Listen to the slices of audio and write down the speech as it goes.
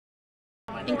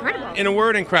Incredible. In a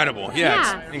word, incredible.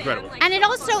 Yeah. It's incredible. And it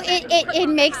also, it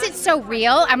makes it so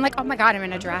real. I'm like, oh my God, I'm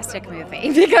in a Jurassic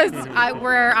movie because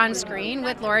we're on screen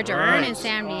with Laura Dern and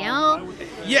Sam Neill.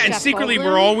 Yeah, and Jeff secretly Goldblum.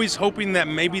 we're always hoping that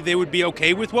maybe they would be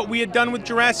okay with what we had done with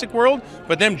Jurassic World,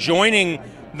 but them joining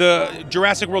the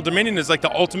Jurassic World Dominion is like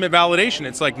the ultimate validation.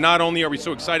 It's like not only are we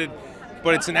so excited,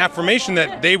 but it's an affirmation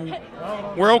that they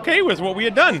were okay with what we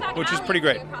had done, which is pretty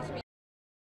great.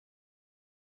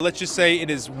 Let's just say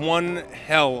it is one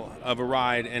hell of a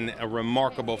ride and a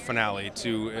remarkable finale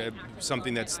to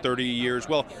something that's 30 years,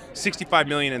 well, 65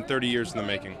 million and 30 years in the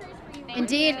making.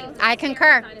 Indeed, I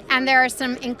concur. And there are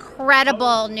some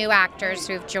incredible new actors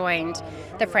who've joined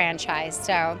the franchise,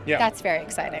 so that's very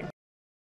exciting.